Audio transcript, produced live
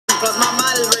Plus my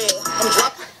mind is red. I'm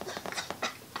dropping.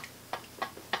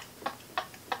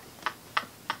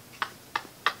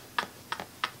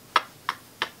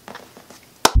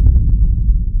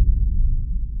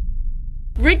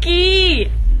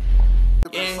 Ricky!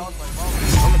 Yeah. I'm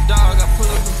a dog, I pull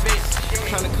up the fence.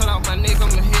 Trying to cut off my neck on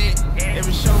my head.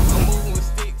 Every show I'm moving with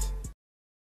sticks.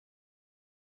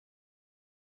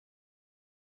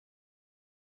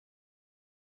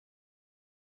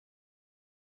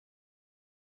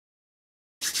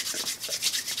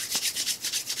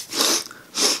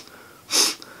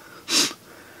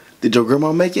 Did your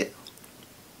grandma make it?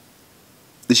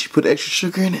 Did she put extra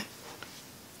sugar in it?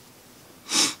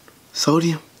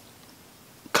 Sodium?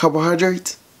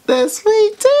 Carbohydrates? That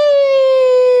sweet tea!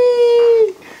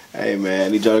 Hey man, I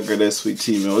need y'all to get that sweet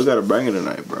tea, man. We got a banger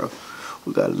tonight, bro.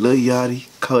 We got Lil Yachty,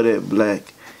 Kodak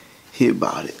Black, hit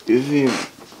Bout it. You feel me?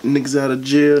 Niggas out of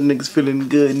jail, niggas feeling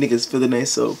good, niggas feeling they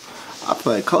so. I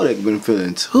feel like Kodak been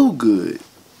feeling too good.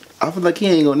 I feel like he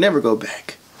ain't gonna never go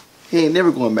back. He ain't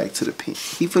never going back to the pen.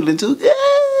 He feeling too good.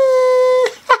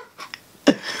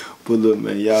 But look,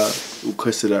 man, y'all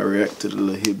requested I react to the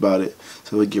little hit Bout it.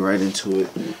 So we'll get right into it.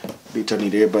 Bitch, I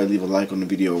need everybody to leave a like on the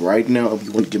video right now if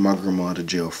you want to get my grandma out of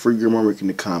jail. Free GrandmaRickk in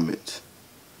the comments.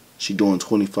 She doing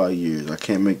 25 years. I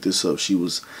can't make this up. She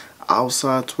was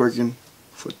outside twerking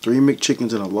for 3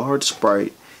 McChickens and a large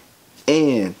Sprite.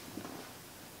 And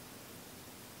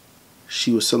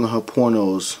she was selling her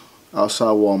pornos outside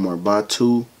Walmart. Buy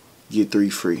 2, get 3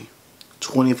 free.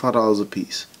 $25 a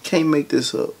piece. Can't make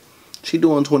this up. She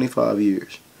doing 25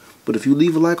 years. But if you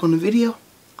leave a like on the video,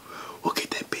 we'll get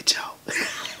that bitch out.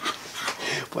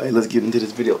 But hey, let's get into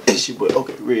this video. It's your boy,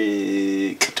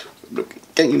 OkayRickk.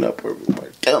 Gang up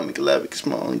everybody. Tell me, Lavick,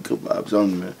 small, and good vibes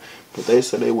on man. But they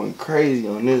said they went crazy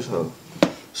on this hoe.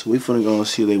 So we finna go and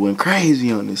see if they went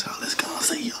crazy on this hoe. Let's go and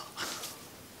see y'all.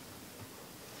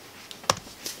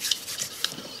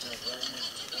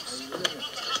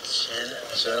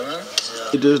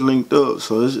 It just linked up,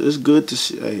 so it's good to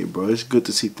see. Hey, bro, it's good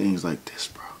to see things like this,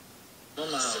 bro.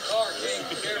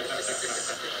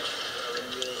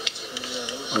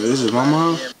 Oh, this is my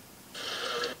mom?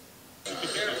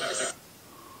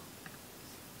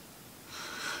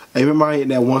 Hey, remember I hit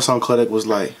that one song Kodak was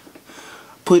like,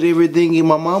 put everything in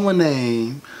my mama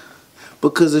name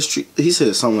because the street. He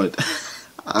said something like that.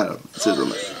 I don't know. He said something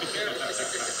like that.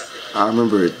 I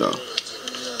remember it though.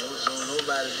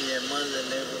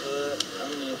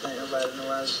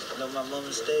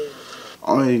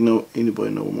 I don't even know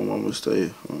anybody know where my mama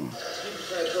stay.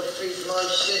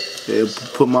 Yeah,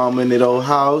 put mama in that old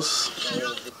house.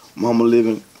 Mama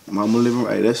living.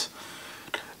 Hey, that's.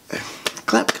 Hey,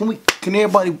 clap. Can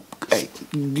everybody? Hey,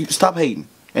 stop hating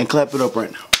and clap it up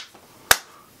right now.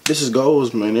 This is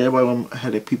goals, man. Everybody wanna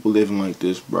have their people living like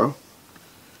this, bro.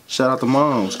 Shout out to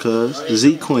moms, cuz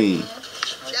Z Queen.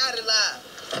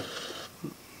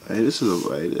 Hey, this is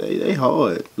they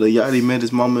hard. Lil Yachty met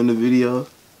his mama in the video.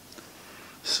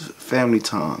 It's family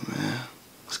time, man.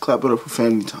 Let's clap it up for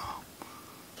family time.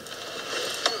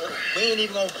 We ain't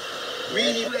even gonna do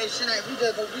that shit.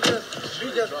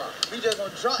 We just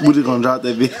gonna drop. We just gonna drop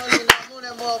that video. Nobody.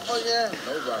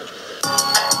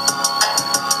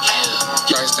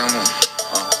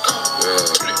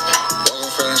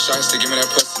 Shots to give me that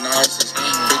pussy nice.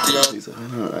 50 He's like,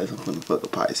 alright, I'm finna fuck a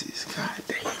Pisces. God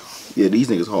damn. Yeah, these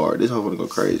niggas hard. This hoe finna go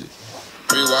crazy.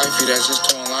 Free wifey, that's just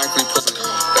too unlikely.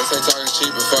 They say talking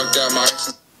cheap, but fuck that, my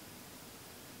ex.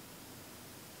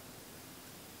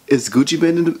 Is Gucci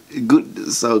Man in the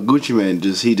good? So Gucci Man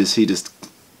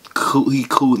he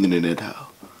cooling in that hoe.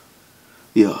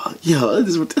 Yeah.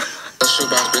 This is.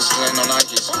 Shoebox bitches ain't no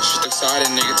Nikes. Shit excited,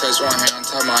 nigga touch one hand on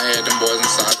top of my head. Them boys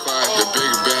inside quiet. The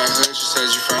big bad hood, she said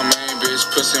you from main bitch.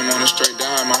 Pussy, I'm on a straight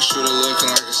diet. My shooter looking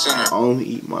like a sinner. I only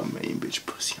eat my main bitch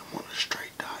pussy. I'm on a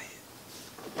straight diet.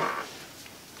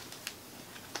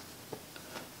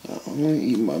 I only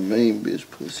eat my main bitch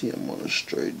pussy. I'm on a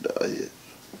straight diet.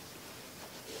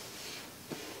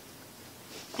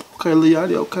 Okay, Lil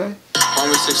Yachty, okay.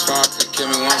 Homie 6'5", could kill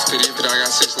me once, could eat it, I got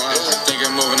 6 lives. Think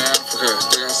I'm moving to Africa,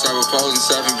 still got 7 poles and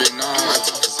 7 big knives.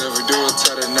 Cause if we do it,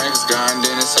 tell the next guy, and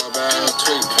then it's all bad.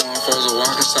 Tweak, pouring foes, a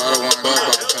walk inside of one, but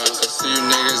bypass. I see you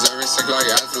niggas every single like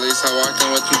athletes, I walk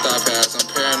in with them thigh pads. I'm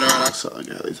paranoid. I saw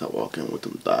athletes, I walk in with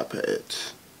them thigh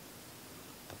pads.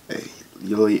 Hey,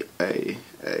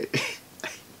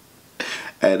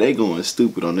 hey, they going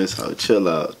stupid on this hoe. Chill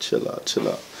out.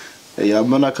 Hey, y'all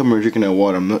better not come here drinking that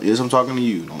water. Yes, I'm talking to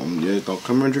you. Don't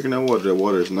come here drinking that water. That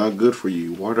water is not good for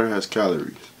you. Water has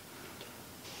calories.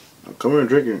 Now come here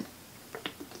drinking.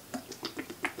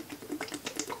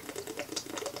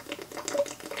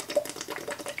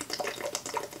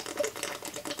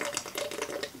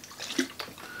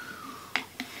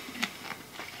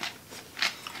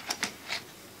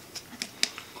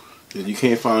 You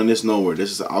can't find this nowhere.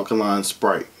 This is an alkaline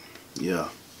Sprite. Yeah.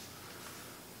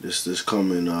 This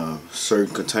come in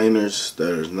certain containers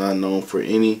that is not known for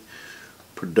any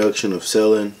production of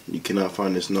selling. You cannot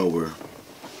find this nowhere.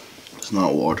 It's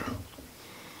not water.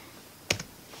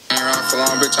 Ain't around for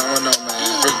long, bitch, I'm a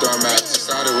nomad. Big doormat.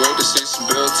 Decided with to see some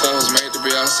build toes made to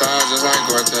be outside just like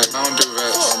Gore-Tex. I don't do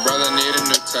vets. My brother need a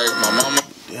new tech. My mama.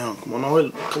 Damn, come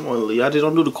on, Y'all just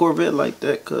don't do the Corvette like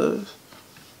that, cuz.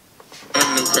 A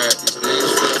new pack.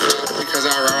 Because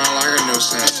I ride around like a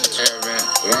nuisance. Airband.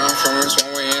 Where I'm from, it's one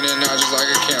way in and out just like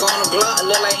a camp. On the block,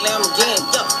 look like Lamborghini.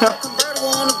 Convertible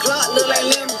on the block, look like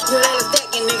Lamborghini. Good ass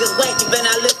stacking niggas whack. You better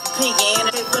not look for pinky. And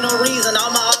it ain't for no reason.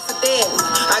 All my odds are dead.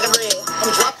 I got red.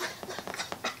 I'm dropping.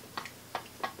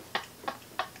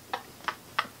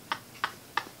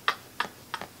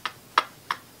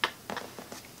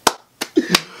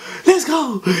 Let's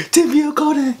go! TPO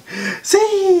Kodak!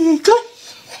 See!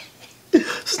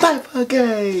 Sniper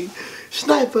gang!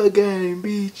 Sniper gang,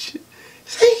 bitch!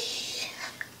 See!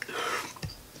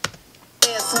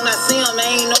 As soon as I see him,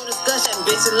 ain't no discussion.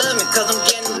 Bitch, you love me, cause I'm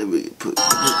getting.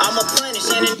 I'm a punish.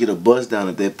 That bitch get a bust down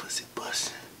if that pussy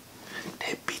bustin'.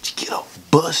 That bitch get a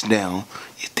bust down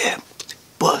if that pussy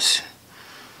bustin'.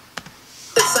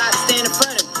 Decide to stand in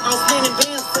front of me. I'm spinning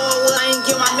bands forward. I ain't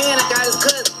get my man, I got his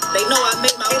cousin. They know I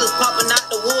make my haters popping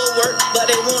out the woodwork, but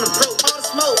they want to pro. All the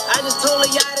smoke. I just told Lil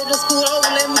Yachty to scoot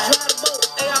over, let me drive the boat.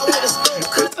 They all with a scope.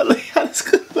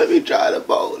 Let me try the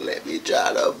boat. Let me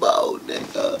try the boat,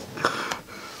 nigga.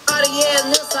 All the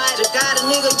ass this side, got a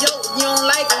nigga yoke. You don't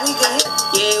like it, we can hit.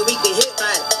 Yeah, we can hit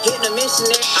by it. Hitting a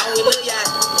missionary. I'm with Lil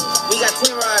Yachty. We got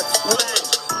 10 rods.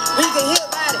 We can hit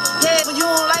by it. Yeah, but you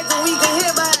don't like it, we can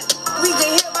hit by it. We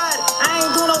can hit by it. I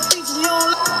ain't do no features, you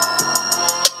don't like it.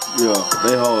 Yeah,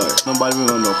 they hard. Nobody even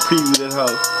gonna preview that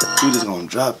house. We just gonna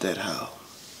drop that house.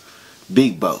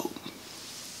 Big Bout.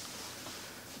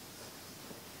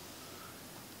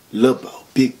 Lil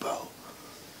Bout. Big Bout.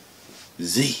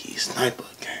 Z. Sniper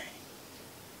gang.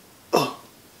 Oh,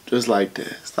 just like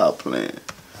that. Stop playing.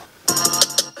 We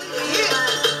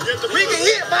can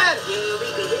hit by it.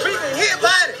 We can hit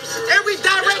by it. And we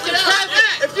directing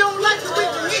traffic. If you don't like it, we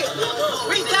can hit.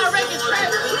 We directing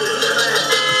traffic.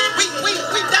 We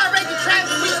directing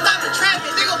traffic. We stopping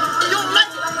traffic. Nigga, if you don't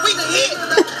like it, we can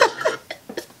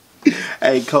hit.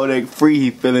 Hey, Kodak free.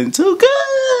 He feeling too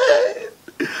good.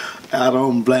 I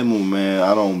don't blame him, man.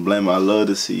 I don't blame him. I love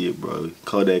to see it, bro.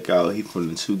 Kodak out. He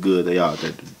feeling too good. They out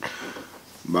there.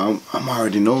 But I'm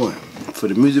already knowing. For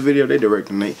the music video, they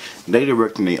directing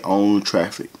their own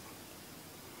traffic.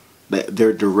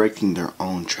 They're directing their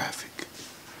own traffic.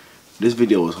 This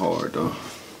video was hard though.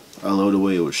 I love the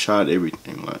way it was shot,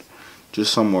 everything. Like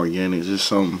just some organic, just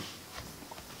some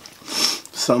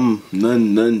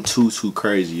nothing too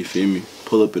crazy, you feel me?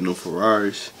 Pull up in the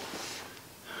Ferraris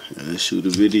and shoot a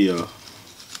video.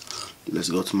 Let's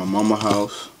go to my mama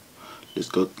house. Let's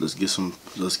get some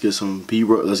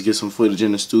B-roll. Let's get some footage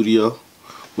in the studio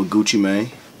with Gucci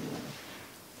Mane.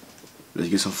 Let's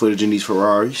get some footage in these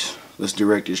Ferraris. Let's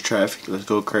direct this traffic. Let's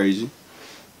go crazy.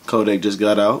 Kodak just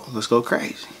got out. Let's go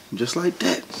crazy. Just like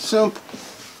that. Simple.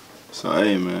 So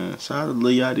hey man, shout out to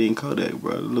Lil Yachty and Kodak,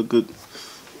 bro. Look good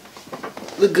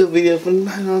video for the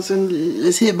night. You know what I'm saying?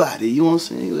 Let's hit body. You know what I'm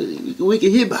saying? We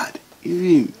can hit body. You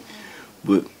feel me?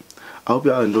 But I hope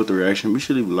y'all enjoyed the reaction. Be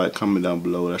sure to leave a like, comment down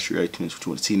below. That's your reaction to what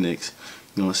you want to see next.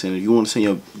 You know what I'm saying? If you want to send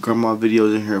your grandma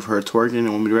videos in here of her twerking and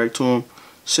want me to react to them,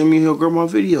 send me your grandma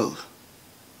videos.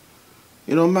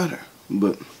 It don't matter.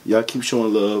 But y'all keep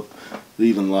showing love,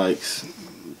 leaving likes,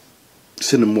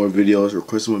 sending more videos,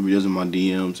 requesting more videos in my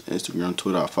DMs, Instagram,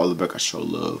 Twitter. I follow back, I show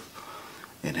love.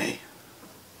 And hey,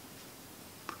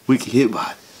 we can hit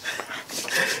by it.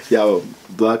 Y'all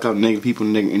block out negative people,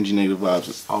 negative energy, negative vibes,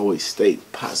 and always stay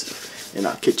positive. And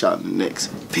I'll catch y'all in the next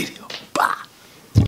video.